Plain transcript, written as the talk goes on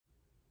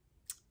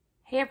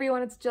Hey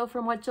everyone, it's Jill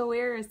from What Jill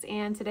Wears,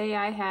 and today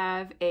I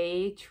have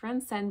a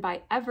Trendsend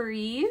by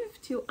EVEREVE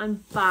to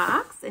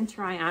unbox and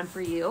try on for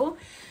you.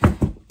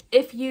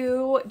 If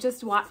you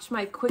just watched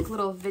my quick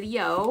little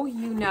video,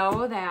 you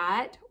know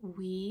that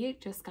we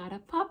just got a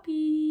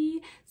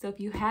puppy. So if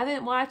you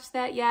haven't watched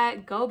that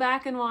yet, go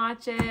back and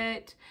watch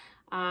it.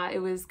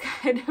 It was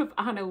kind of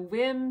on a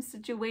whim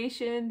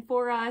situation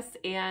for us,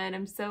 and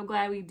I'm so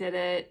glad we did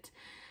it.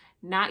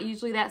 Not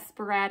usually that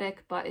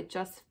sporadic, but it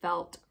just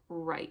felt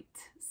right.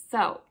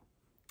 So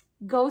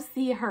go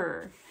see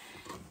her.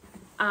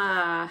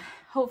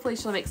 Hopefully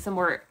she'll make some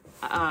more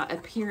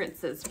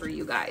appearances for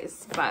you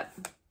guys. But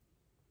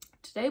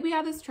today we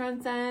have this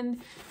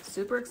Trendsend.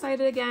 Super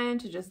excited again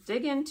to just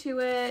dig into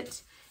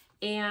it.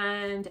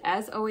 And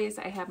as always,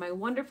 I have my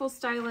wonderful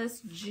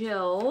stylist,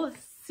 Jill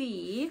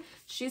C.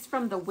 She's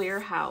from the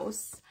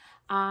warehouse.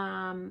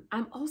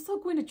 I'm also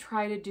going to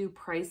try to do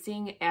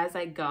pricing as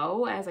I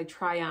go, as I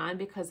try on,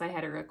 because I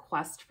had a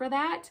request for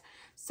that.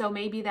 So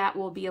maybe that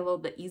will be a little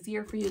bit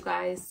easier for you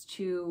guys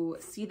to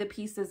see the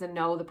pieces and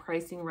know the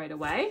pricing right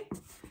away.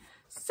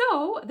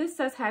 So this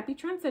says, Happy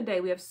Trendsend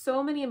Day. We have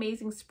so many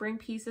amazing spring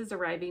pieces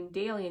arriving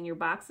daily, and your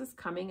box is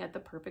coming at the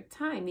perfect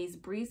time. These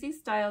breezy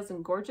styles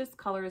and gorgeous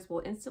colors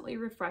will instantly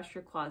refresh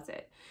your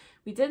closet.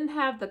 We didn't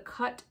have the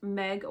cut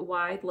meg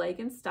wide leg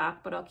in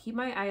stock, but I'll keep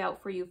my eye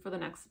out for you for the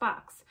next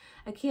box.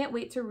 I can't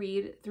wait to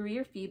read through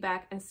your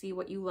feedback and see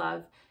what you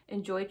love.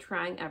 Enjoy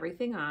trying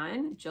everything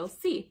on, Jill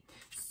C.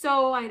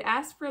 So I'd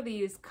asked for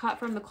these cut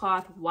from the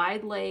cloth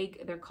wide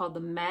leg. They're called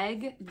the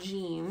Meg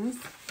jeans.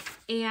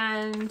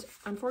 And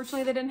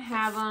unfortunately they didn't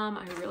have them.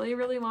 I really,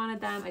 really wanted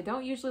them. I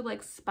don't usually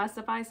like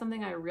specify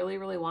something I really,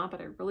 really want,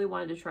 but I really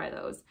wanted to try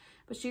those.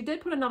 But she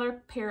did put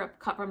another pair of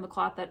cut from the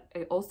cloth that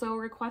I also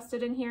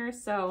requested in here.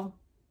 So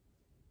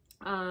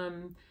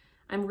I'm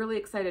really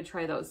excited to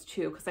try those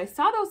too, because I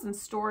saw those in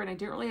store and I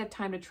didn't really have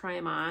time to try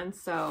them on.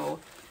 So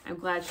I'm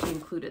glad she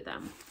included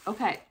them.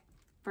 Okay,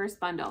 first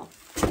bundle.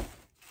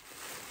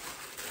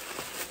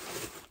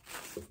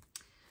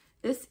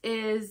 This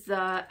is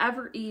the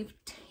EVEREVE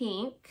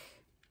tank.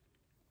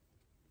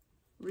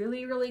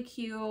 Really, really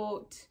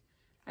cute.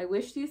 I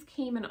wish these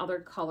came in other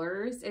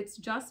colors. It's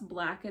just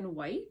black and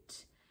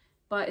white,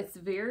 but it's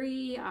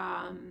very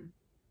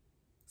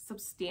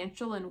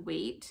substantial in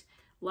weight.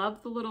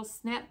 Love the little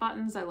snap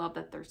buttons. I love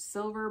that they're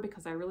silver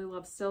because I really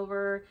love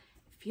silver.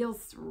 It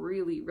feels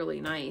really,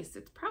 really nice.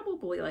 It's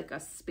probably like a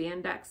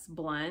spandex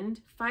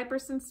blend. 5%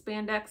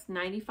 spandex,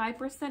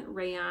 95%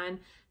 rayon.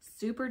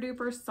 Super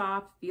duper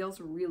soft. Feels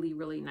really,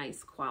 really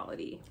nice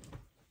quality.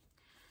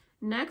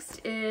 Next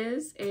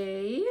is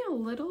a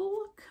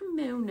little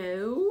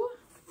kimono.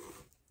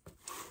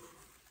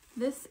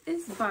 This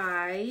is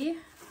by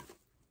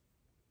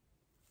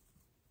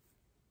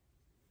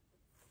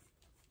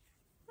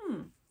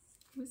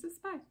who's this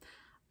by?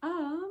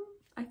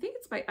 I think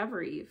it's by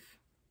EVEREVE.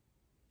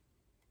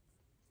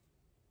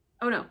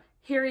 Oh no,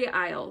 Harry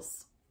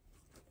Isles.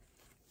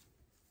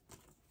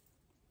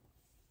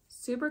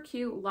 Super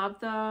cute. Love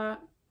the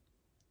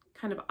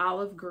kind of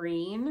olive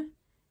green.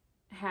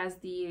 It has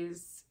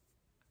these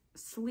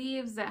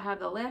sleeves that have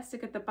the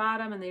elastic at the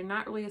bottom, and they're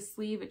not really a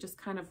sleeve, it just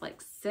kind of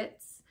like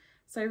sits.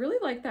 So I really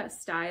like that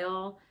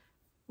style.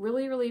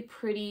 Really, really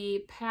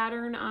pretty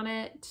pattern on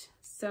it.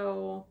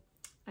 So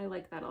I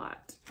like that a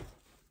lot.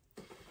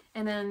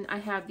 And then I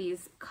have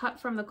these cut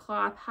from the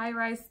cloth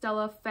high-rise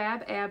Stella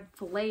Fab Ab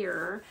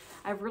Flare.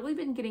 I've really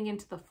been getting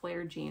into the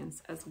flare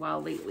jeans as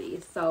well lately.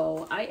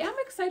 So I am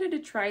excited to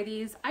try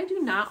these. I do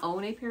not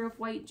own a pair of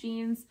white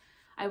jeans.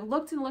 I've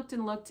looked and looked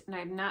and looked, and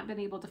I've not been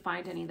able to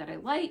find any that I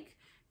like.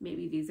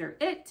 Maybe these are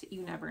it,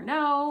 you never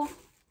know.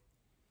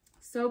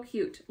 So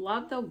cute.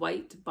 Love the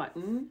white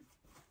button.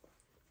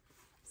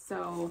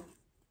 So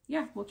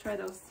yeah, we'll try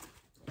those.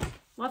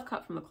 Love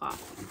cut from the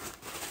cloth.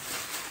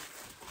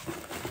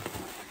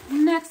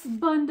 Next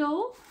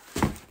bundle.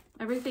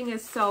 Everything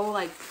is so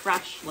like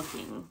fresh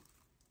looking.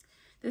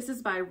 This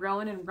is by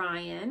Rowan and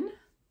Ryan.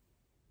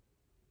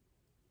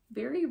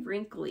 Very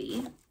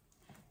wrinkly.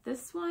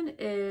 This one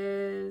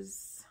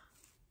is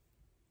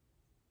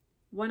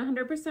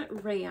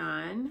 100%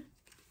 rayon.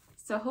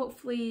 So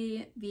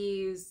hopefully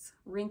these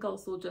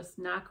wrinkles will just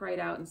knock right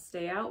out and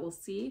stay out. We'll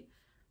see.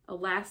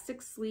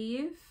 Elastic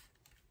sleeve.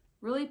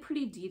 Really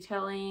pretty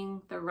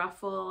detailing. The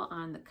ruffle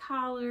on the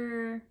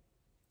collar.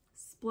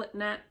 Split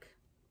neck.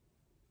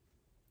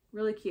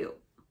 Really cute.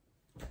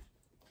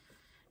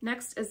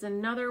 Next is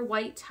another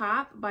white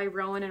top by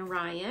Rowan and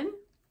Ryan.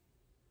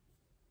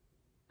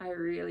 I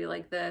really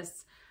like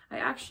this. I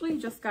actually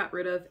just got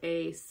rid of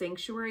a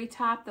Sanctuary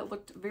top that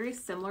looked very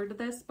similar to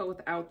this, but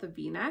without the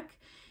V-neck.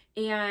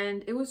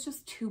 And it was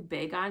just too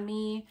big on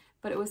me,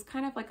 but it was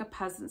kind of like a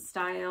peasant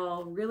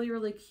style, really,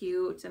 really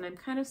cute. And I'm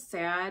kind of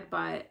sad,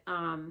 but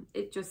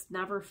it just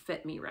never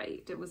fit me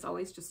right. It was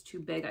always just too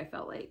big, I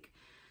felt like.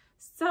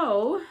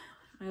 So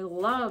I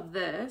love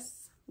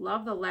this.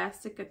 Love the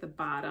elastic at the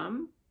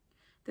bottom.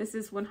 This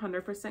is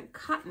 100%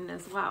 cotton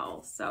as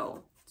well.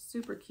 So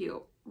super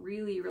cute.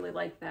 Really, really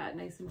like that.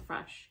 Nice and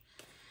fresh.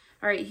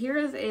 All right, here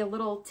is a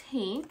little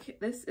tank.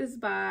 This is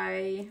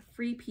by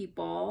Free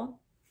People.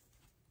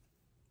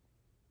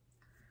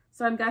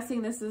 So I'm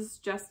guessing this is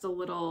just a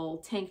little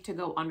tank to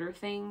go under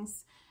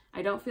things.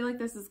 I don't feel like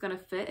this is gonna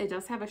fit. It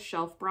does have a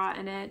shelf bra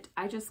in it.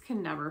 I just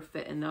can never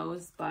fit in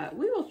those, but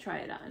we will try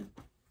it on.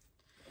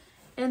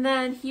 And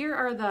then here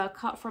are the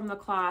cut from the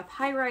cloth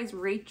high-rise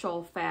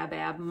Rachel Fab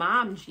Ab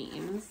mom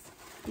jeans.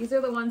 These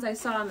are the ones I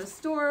saw in the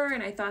store,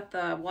 and I thought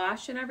the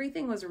wash and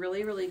everything was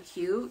really, really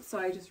cute. So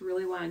I just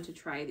really wanted to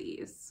try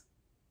these.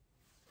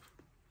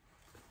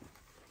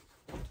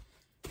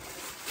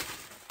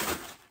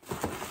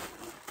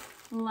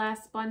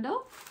 Last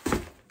bundle.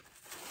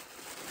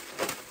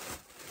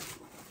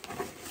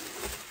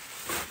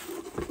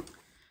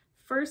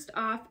 First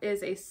off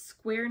is a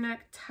square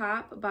neck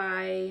top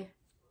by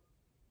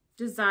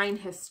Design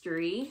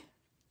History.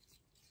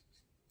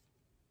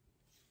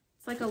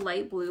 It's like a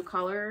light blue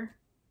color.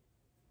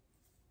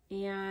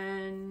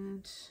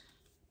 And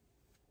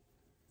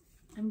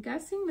I'm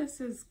guessing this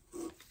is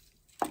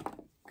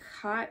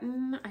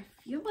cotton. I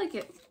feel like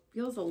it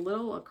feels a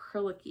little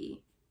acrylic-y.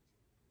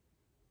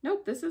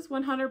 Nope, this is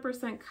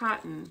 100%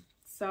 cotton.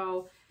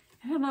 So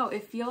I don't know,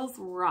 it feels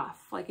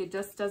rough. Like it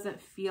just doesn't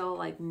feel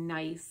like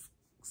nice,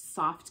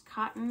 soft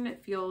cotton.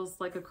 It feels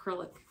like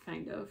acrylic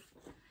kind of.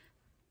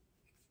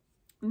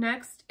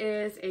 Next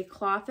is a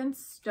cloth and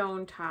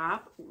stone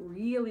top.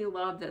 Really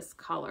love this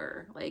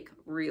color, like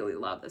really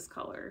love this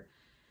color.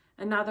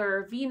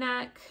 Another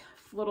V-neck,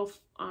 little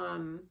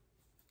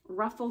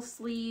ruffle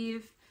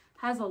sleeve,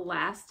 has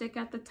elastic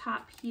at the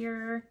top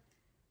here.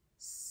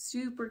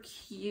 Super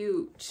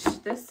cute.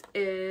 This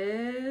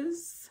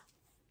is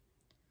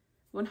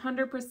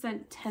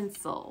 100%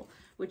 Tencel,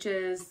 which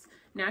is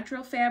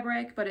natural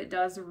fabric, but it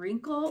does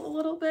wrinkle a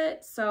little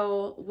bit.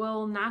 So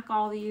we'll knock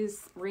all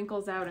these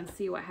wrinkles out and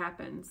see what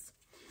happens.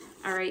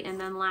 All right, and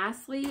then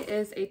lastly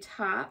is a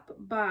top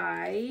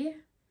by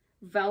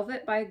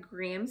Velvet by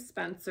Graham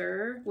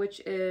Spencer,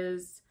 which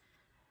is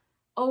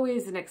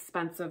always an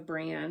expensive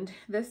brand.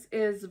 This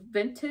is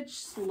Vintage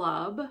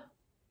Slub.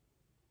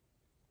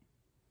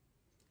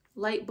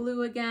 Light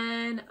blue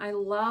again. I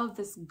love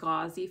this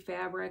gauzy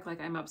fabric.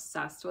 Like I'm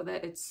obsessed with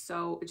it. It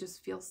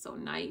just feels so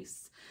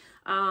nice.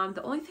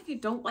 The only thing I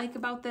don't like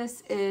about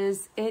this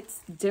is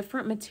it's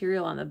different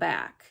material on the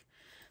back.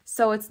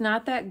 So it's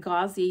not that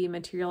gauzy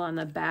material on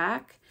the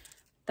back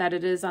that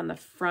it is on the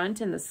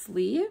front and the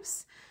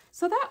sleeves.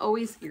 So that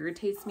always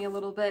irritates me a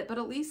little bit, but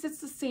at least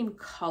it's the same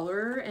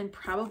color and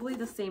probably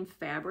the same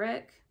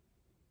fabric.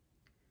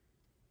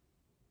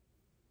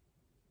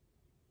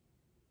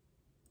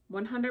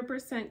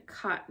 100%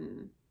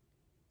 cotton.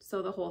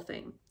 So the whole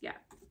thing, yeah.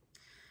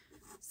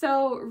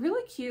 So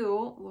really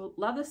cute.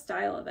 Love the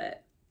style of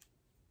it.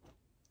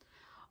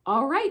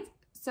 All right,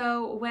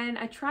 so when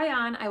I try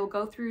on, I will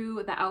go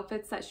through the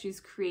outfits that she's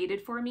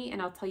created for me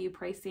and I'll tell you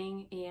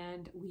pricing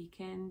and we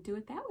can do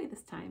it that way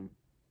this time.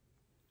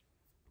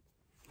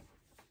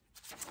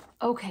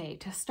 Okay,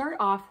 to start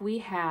off, we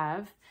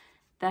have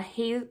the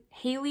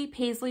Haley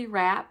Paisley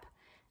wrap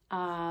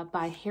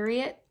by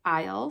Harriet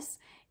Isles.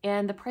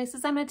 And the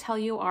prices I'm going to tell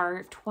you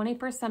are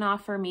 20%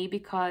 off for me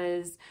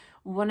because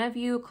one of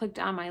you clicked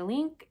on my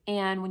link,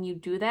 and when you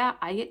do that,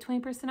 I get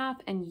 20% off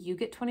and you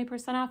get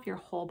 20% off your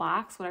whole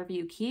box, whatever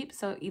you keep.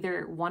 So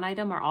either one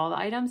item or all the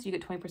items, you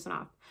get 20%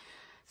 off.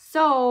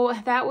 So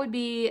that would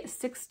be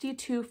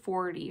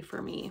 $62.40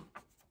 for me.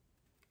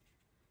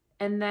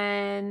 And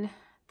then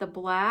the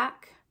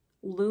black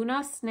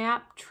Luna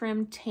Snap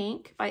Trim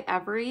Tank by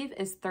EVEREVE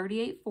is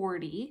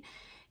 $38.40.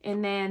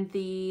 And then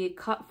the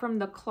cut from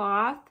the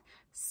cloth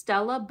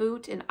Stella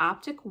boot in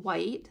optic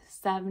white,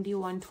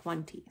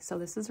 $71.20. So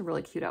this is a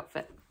really cute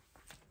outfit.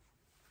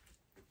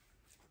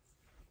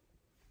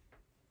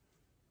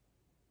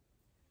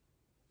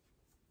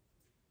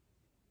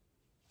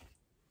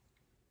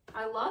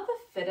 I love the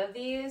fit of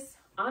these.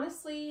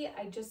 Honestly,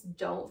 I just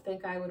don't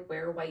think I would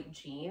wear white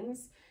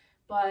jeans,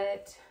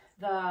 but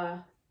the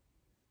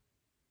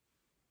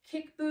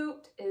kick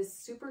boot is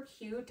super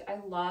cute. I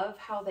love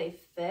how they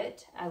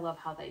fit. I love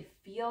how they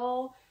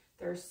feel.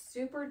 They're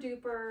super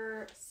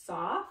duper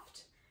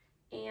soft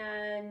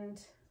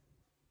and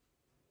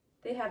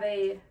they have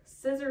a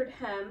scissored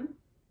hem.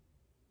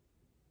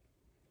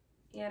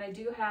 And I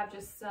do have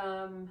just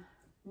some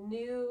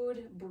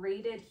nude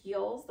braided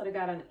heels that I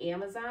got on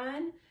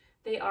Amazon.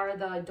 They are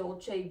the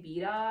Dolce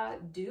Vita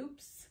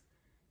dupes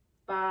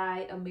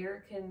by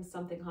American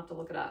something. I'll have to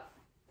look it up.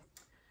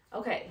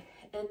 Okay,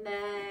 and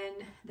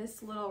then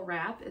this little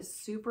wrap is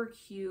super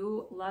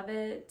cute. Love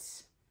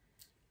it.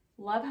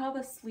 Love how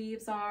the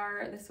sleeves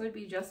are. This would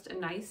be just a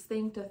nice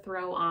thing to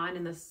throw on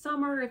in the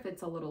summer if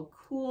it's a little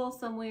cool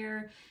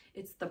somewhere.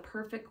 It's the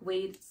perfect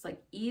weight. It's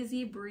like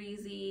easy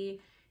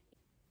breezy.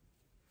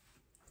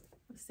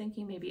 I was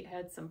thinking maybe it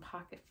had some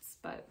pockets,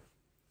 but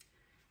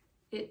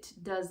it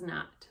does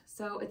not.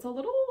 So it's a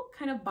little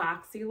kind of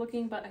boxy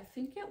looking, but I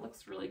think it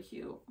looks really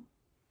cute.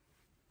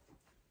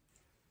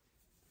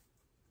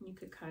 You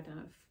could kind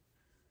of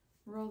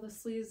roll the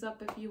sleeves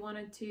up if you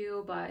wanted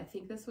to, but I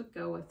think this would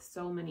go with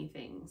so many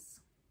things.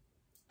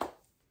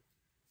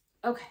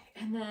 Okay,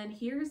 and then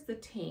here's the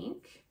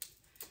tank.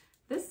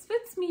 This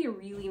fits me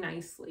really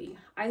nicely.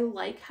 I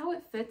like how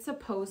it fits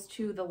opposed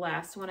to the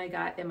last one I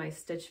got in my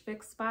Stitch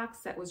Fix box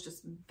that was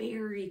just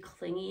very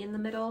clingy in the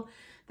middle.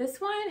 This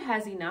one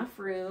has enough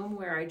room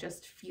where I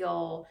just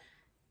feel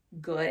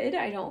good.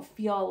 I don't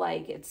feel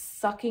like it's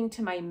sucking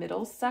to my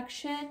middle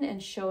section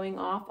and showing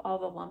off all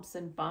the lumps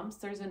and bumps.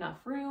 There's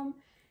enough room.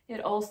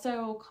 It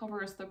also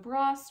covers the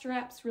bra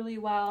straps really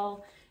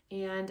well.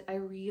 And I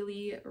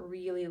really,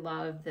 really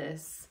love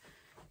this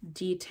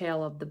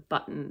detail of the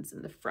buttons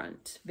in the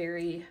front.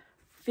 Very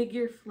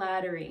figure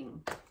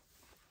flattering.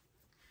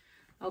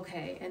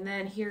 Okay, and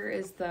then here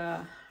is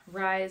the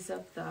rise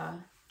of the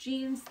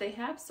jeans. They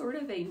have sort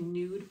of a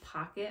nude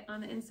pocket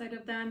on the inside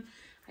of them.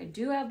 I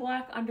do have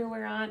black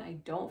underwear on. I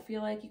don't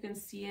feel like you can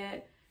see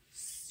it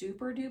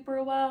super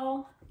duper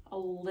well. A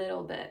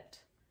little bit.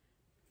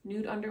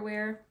 Nude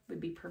underwear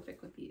would be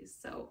perfect with these.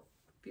 So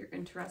if you're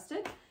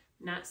interested,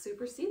 not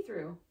super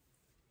see-through.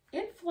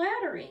 And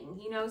flattering.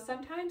 You know,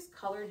 sometimes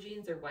color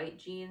jeans or white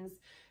jeans,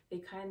 they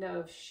kind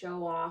of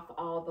show off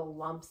all the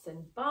lumps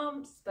and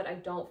bumps, but I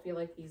don't feel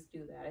like these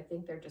do that. I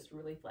think they're just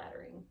really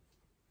flattering.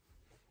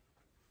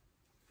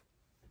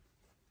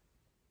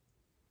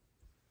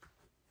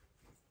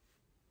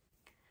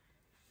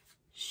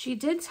 She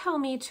did tell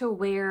me to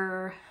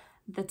wear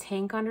the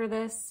tank under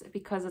this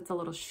because it's a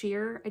little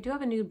sheer. I do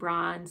have a nude bra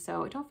on,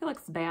 so I don't feel like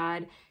it's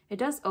bad. It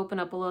does open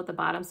up a little at the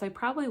bottom, so I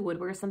probably would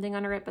wear something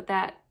under it, but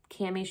that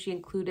cami she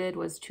included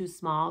was too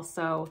small,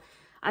 so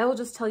I will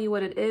just tell you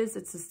what it is.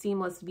 It's a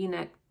seamless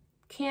V-neck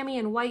cami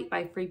in white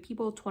by Free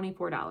People,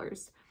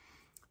 $24.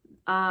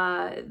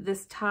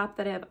 This top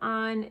that I have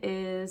on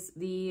is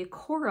the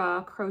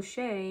Cora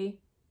crochet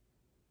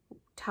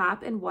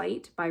top in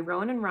white by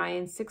Rowan and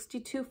Ryan,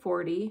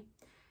 $62.40.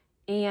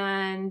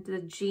 And the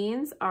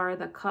jeans are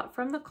the Cut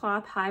from the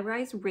Cloth High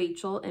Rise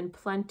Rachel in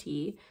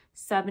Plenty,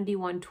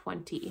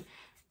 $71.20.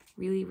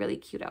 Really, really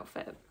cute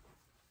outfit.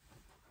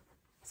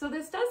 So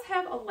this does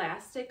have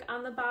elastic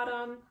on the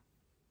bottom.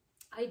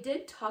 I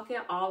did tuck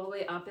it all the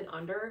way up and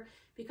under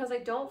because I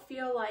don't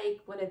feel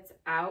like when it's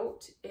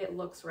out, it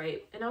looks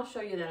right. And I'll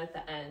show you that at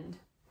the end.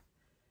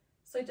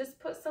 So I just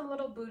put some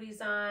little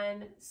booties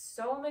on.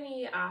 So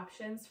many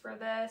options for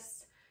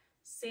this.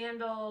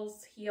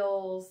 Sandals,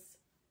 heels,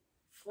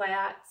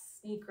 flats,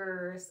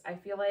 sneakers. I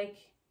feel like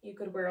you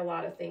could wear a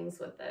lot of things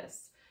with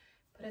this.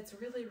 But it's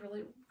really,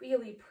 really,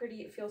 really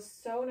pretty. It feels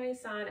so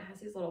nice on. It has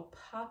these little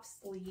puff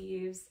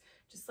sleeves,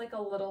 just like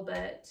a little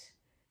bit.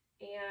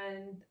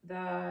 And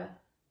the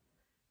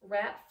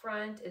wrap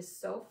front is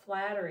so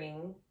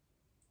flattering.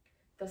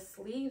 The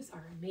sleeves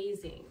are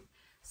amazing.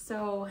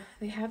 So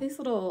they have these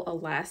little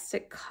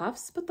elastic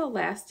cuffs, but the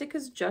elastic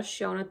is just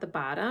shown at the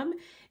bottom,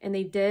 and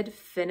they did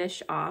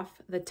finish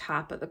off the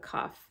top of the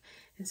cuff.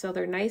 And so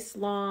they're nice,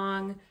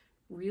 long,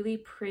 really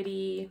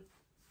pretty,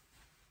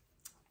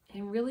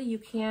 and really you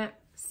can't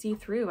see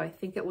through. I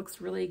think it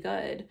looks really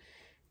good.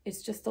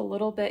 It's just a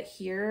little bit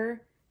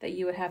here that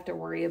you would have to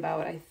worry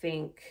about, I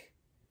think,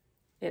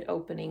 it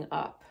opening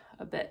up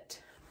a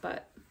bit,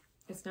 but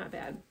it's not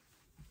bad.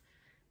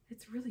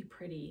 It's really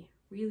pretty,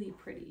 really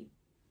pretty.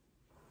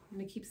 I'm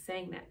gonna keep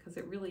saying that because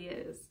it really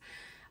is.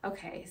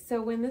 Okay,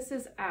 so when this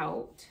is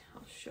out,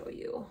 I'll show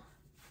you.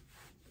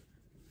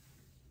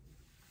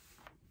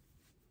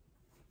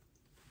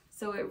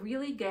 So it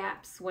really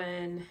gaps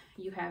when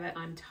you have it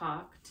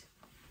untucked,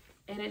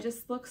 and it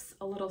just looks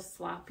a little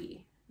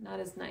sloppy, not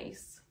as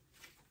nice.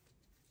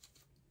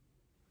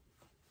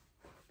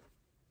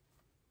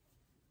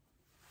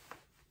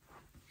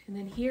 And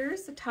then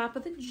here's the top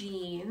of the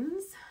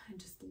jeans. I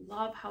just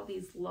love how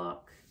these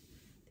look.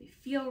 They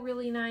feel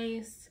really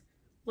nice.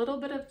 Little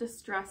bit of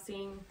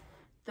distressing.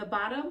 The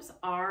bottoms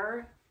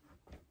are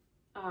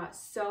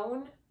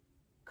sewn,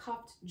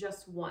 cuffed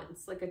just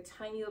once, like a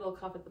tiny little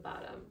cuff at the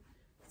bottom.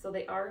 So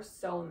they are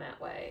sewn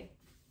that way.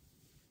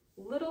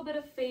 Little bit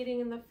of fading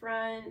in the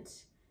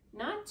front.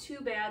 Not too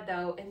bad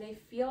though, and they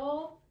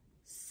feel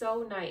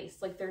so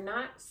nice. Like they're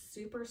not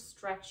super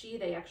stretchy.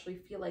 They actually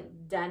feel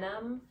like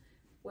denim,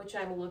 which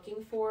I'm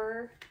looking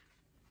for.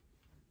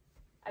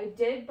 I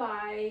did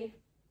buy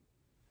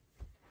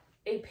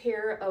a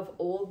pair of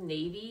Old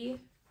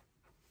Navy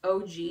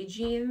OG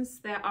jeans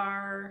that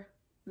are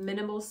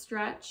minimal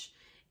stretch,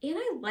 and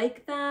I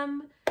like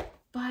them,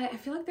 but I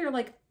feel like they're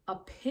like a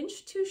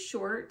pinch too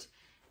short,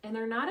 and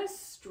they're not as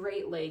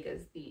straight leg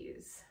as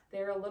these.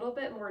 They're a little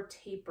bit more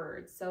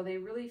tapered, so they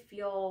really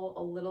feel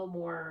a little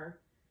more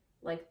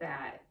like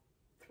that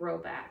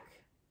throwback.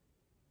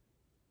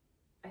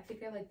 I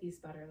think I like these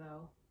better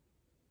though,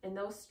 and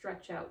those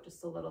stretch out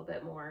just a little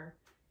bit more,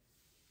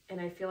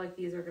 and I feel like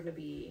these are going to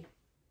be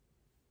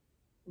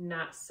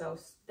not so,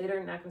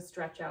 they're not going to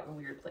stretch out in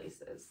weird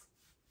places.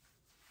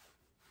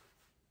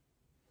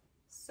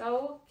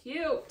 So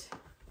cute.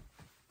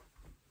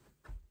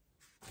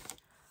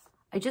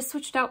 I just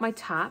switched out my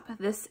top.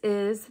 This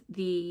is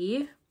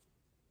the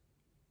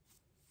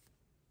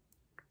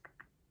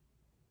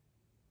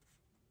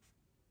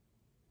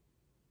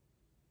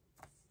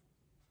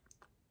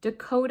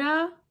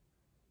Dakota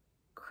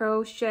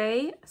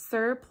Crochet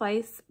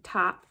Surplice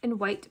Top in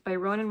White by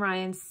Ronan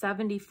Ryan,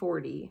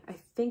 70/40. I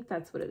think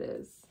that's what it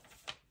is.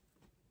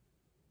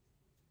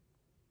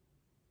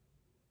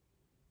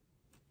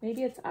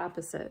 Maybe it's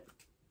opposite.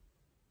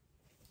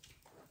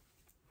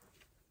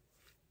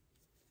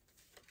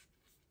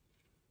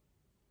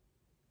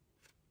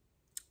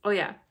 Oh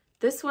yeah,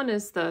 this one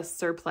is the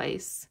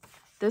Surplice.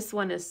 This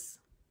one is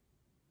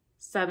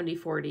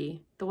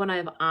 70/40. The one I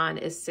have on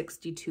is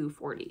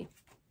 62/40.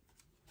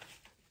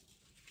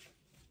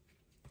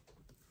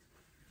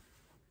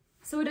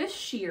 So it is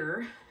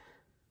sheer,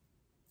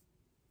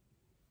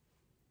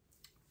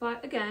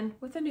 but again,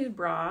 with a nude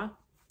bra,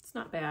 it's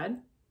not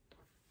bad.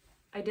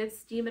 I did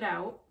steam it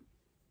out.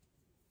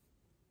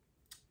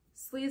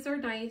 Sleeves are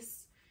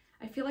nice.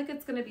 I feel like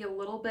it's gonna be a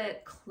little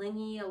bit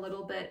clingy, a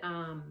little bit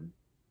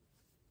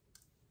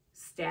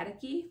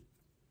staticky,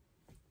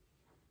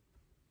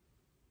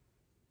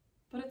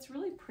 but it's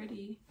really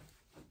pretty.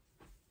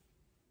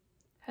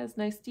 Has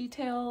nice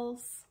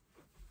details.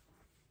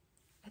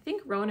 I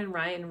think Ronan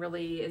Ryan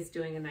really is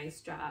doing a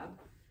nice job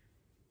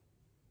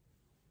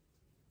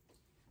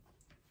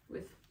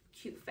with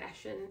cute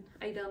fashion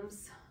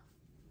items.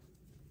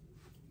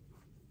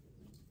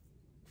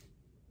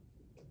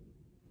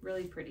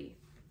 Really pretty.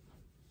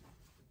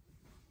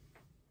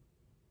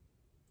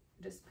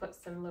 Just put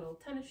some little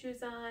tennis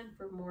shoes on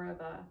for more of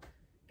a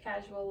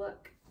casual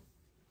look.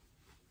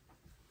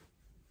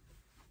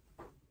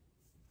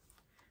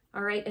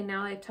 All right, and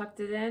now I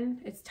tucked it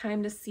in. It's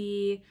time to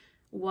see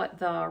what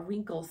the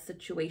wrinkle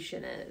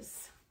situation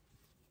is.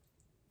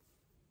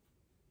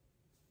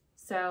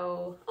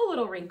 So a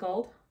little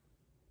wrinkled.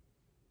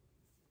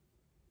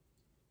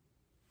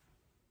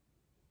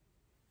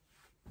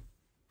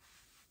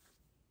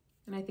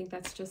 And I think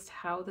that's just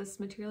how this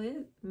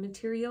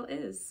material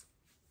is.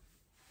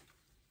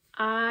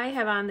 I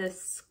have on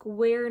this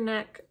square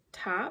neck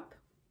top.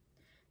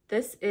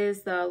 This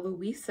is the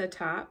Louisa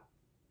top.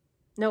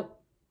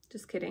 Nope,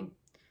 just kidding.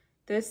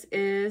 This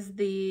is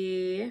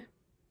the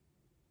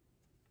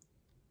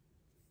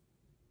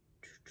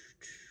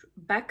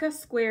Becca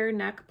square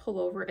neck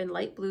pullover in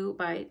light blue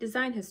by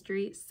Design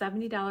History,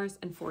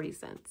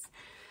 $70.40.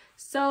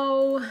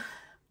 So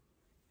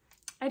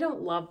I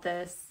don't love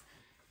this.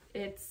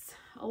 It's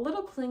a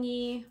little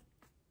clingy.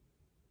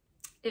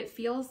 It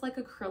feels like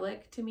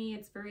acrylic to me.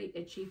 It's very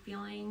itchy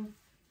feeling.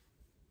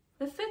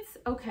 The fit's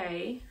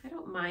okay. I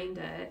don't mind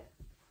it.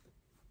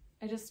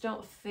 I just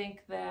don't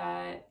think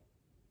that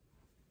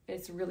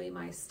it's really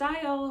my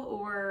style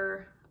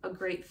or a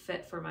great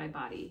fit for my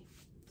body.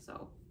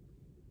 So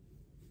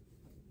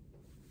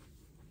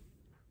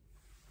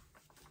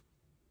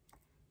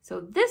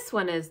this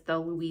one is the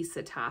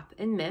Louisa top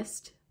in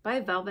Mist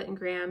by Velvet by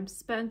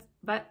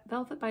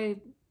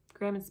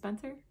Graham and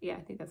Spencer. Yeah,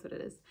 I think that's what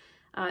it is.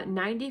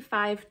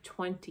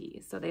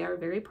 $95.20. So they are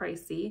very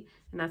pricey,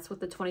 and that's with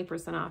the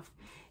 20% off.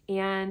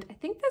 And I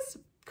think this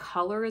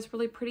color is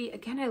really pretty.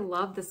 Again, I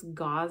love this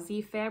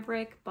gauzy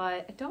fabric,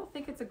 but I don't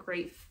think it's a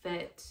great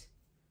fit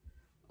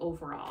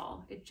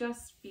overall. It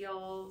just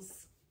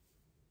feels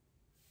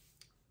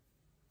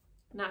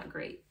not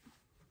great.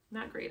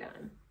 Not great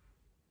on.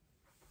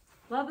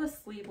 Love the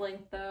sleeve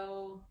length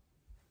though.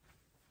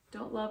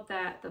 Don't love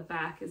that the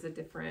back is a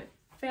different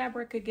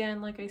fabric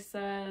again, like I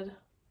said.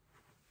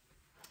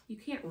 You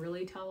can't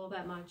really tell all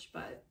that much,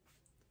 but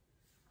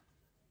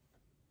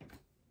it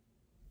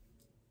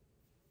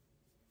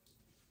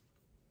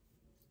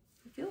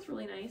feels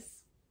really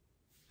nice.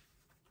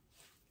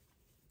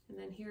 And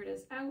then here it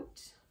is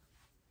out.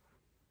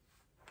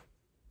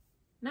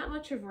 Not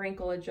much of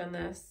wrinklage on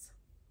this,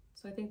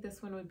 so I think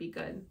this one would be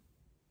good.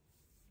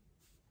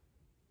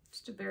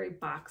 Just a very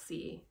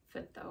boxy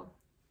fit though.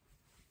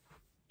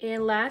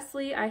 And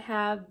lastly, I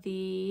have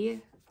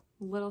the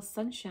little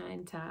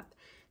sunshine top.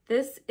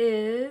 This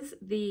is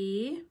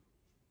the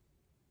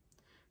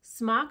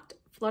Smocked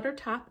Flutter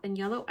Top in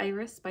Yellow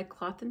Iris by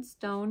Cloth &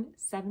 Stone,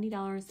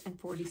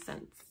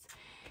 $70.40.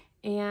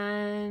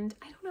 And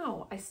I don't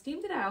know, I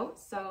steamed it out,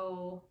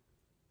 so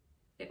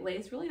it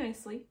lays really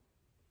nicely.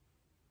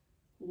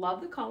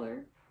 Love the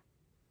color,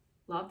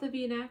 love the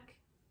V-neck,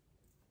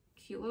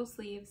 cute little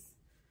sleeves.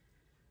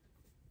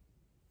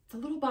 It's a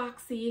little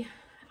boxy.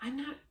 I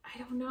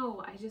don't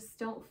know, I just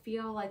don't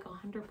feel like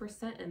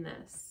 100% in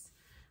this.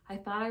 I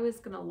thought I was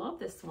gonna love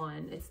this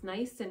one. It's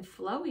nice and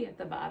flowy at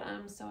the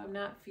bottom, so I'm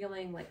not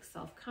feeling like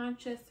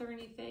self-conscious or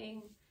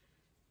anything.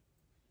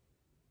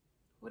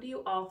 What do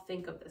you all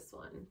think of this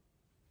one?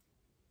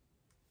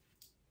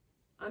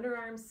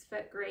 Underarms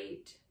fit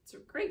great. It's a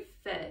great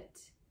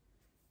fit.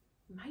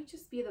 Might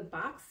just be the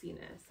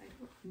boxiness. I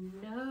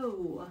don't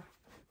know.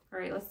 All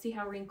right, let's see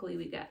how wrinkly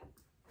we get.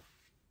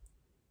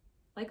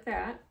 Like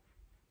that.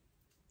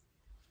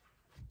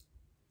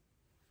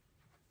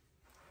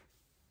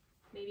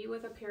 Maybe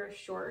with a pair of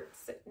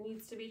shorts it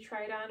needs to be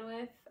tried on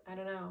with. I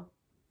don't know.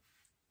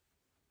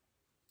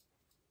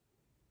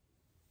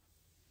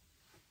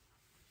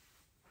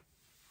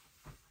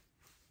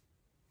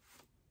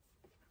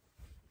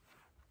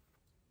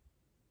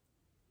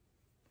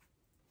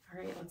 All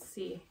right, let's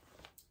see.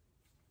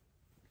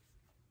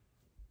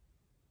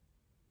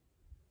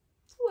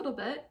 a little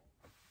bit.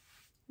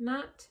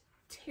 Not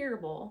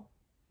terrible.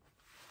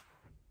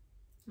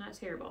 Not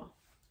terrible.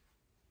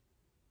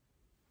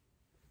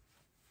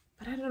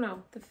 But I don't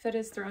know. The fit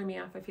is throwing me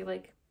off, I feel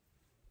like.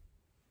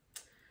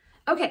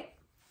 Okay.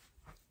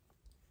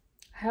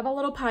 I have a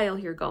little pile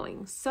here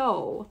going.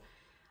 So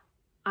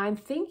I'm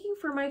thinking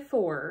for my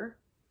 4,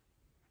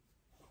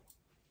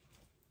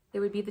 it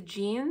would be the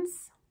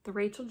jeans, the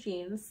Rachel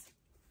jeans,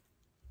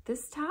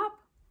 this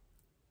top,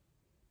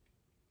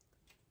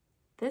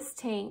 this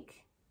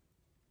tank,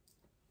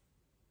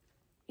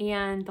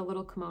 and the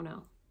little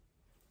kimono.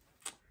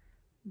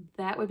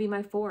 That would be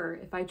my 4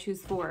 if I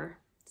choose 4.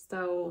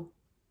 So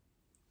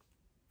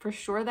for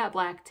sure that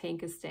black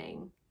tank is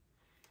staying.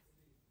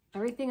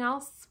 Everything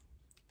else,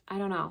 I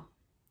don't know.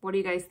 What do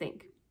you guys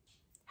think?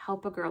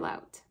 Help a girl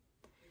out.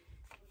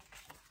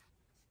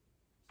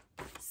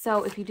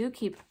 So if you do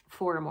keep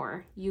 4 or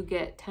more, you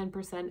get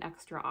 10%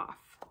 extra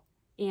off.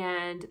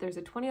 And there's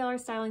a $20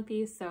 styling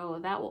fee, so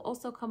that will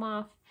also come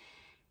off.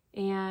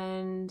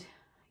 And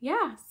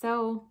yeah,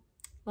 so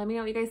let me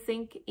know what you guys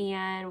think,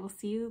 and we'll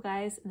see you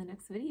guys in the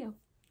next video.